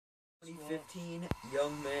2015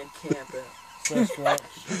 Young Man Camper.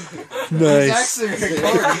 Nice.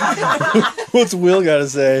 What's Will got to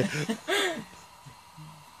say?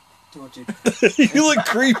 Don't you? You look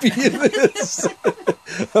creepy in this.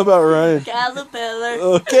 How about Ryan? Caterpillar.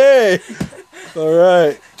 Okay. All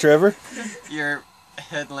right. Trevor? Your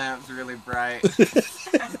headlamp's really bright.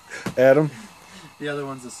 Adam? The other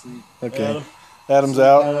one's asleep. Okay. Adam's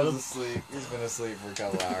out. Adam's asleep. He's been asleep for a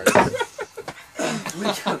couple hours.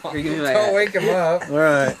 Don't wake him up. All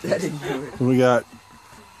right. We got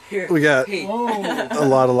Here. a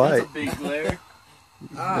lot of light. That's a big glare.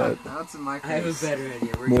 That's in my face. I have a better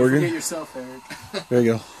idea. We're Morgan? Get yourself, Eric. There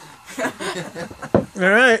you go. All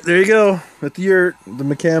right, there you go. At the yurt, the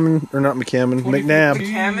McNabb, or not McNabb,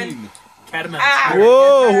 McNabb. Catamount.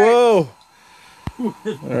 Whoa, whoa. All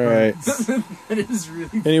right. That is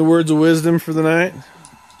really. Any words of wisdom for the night?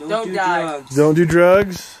 Don't do die. drugs. Don't do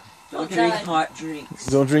drugs. Don't Don't drink die. hot drinks.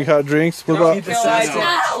 Don't drink hot drinks. What Don't about? kill idols.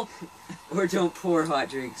 No! Or don't pour hot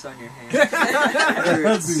drinks on your hands. Yeah.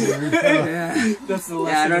 That's the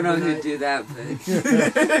Yeah, I don't know who'd do that, but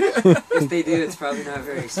if they do, it's probably not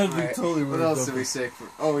very smart. What else did we say?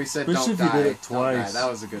 Oh, we said don't Especially if you die. did it Don't die. twice. That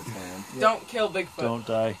was a good plan. Don't kill Bigfoot. Don't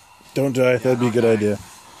die. Don't die. That'd be a good idea.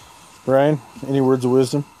 Brian, any words of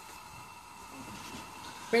wisdom?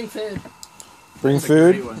 Bring food. Bring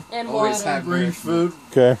food. And Always water. have Bring your food.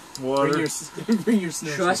 Okay. Water. Bring your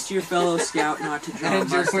snowshoes. Trust your fellow scout not to draw a and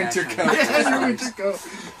your mustache winter on coat. his And your shoulders.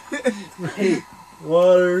 winter coat.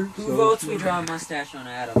 Water. Who votes we draw a mustache on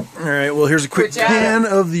Adam? All right. Well, here's a quick Which Adam?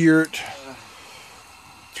 pan of the yurt.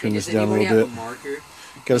 Turn this Does down a anybody little have bit. a marker?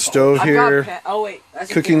 Got a stove I've here. got oh wait. That's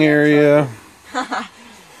a Cooking good area.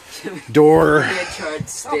 Door. Give me a charred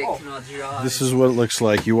stick and I'll draw. This is what it looks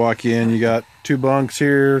like. You walk in, you got 2 bunks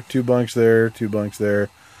here, 2 bunks there, 2 bunks there.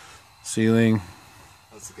 Ceiling.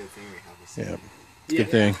 That's a good thing we have this. Yeah. It's a good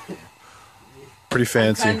thing. Pretty I'm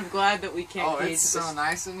fancy. kind of glad that we can't Oh, cage it's this. so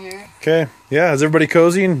nice in here. Okay. Yeah, is everybody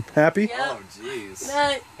cozy and happy? Yeah. Oh, jeez.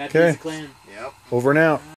 Night. Happy Okay. as a clan. Yep. Over and out.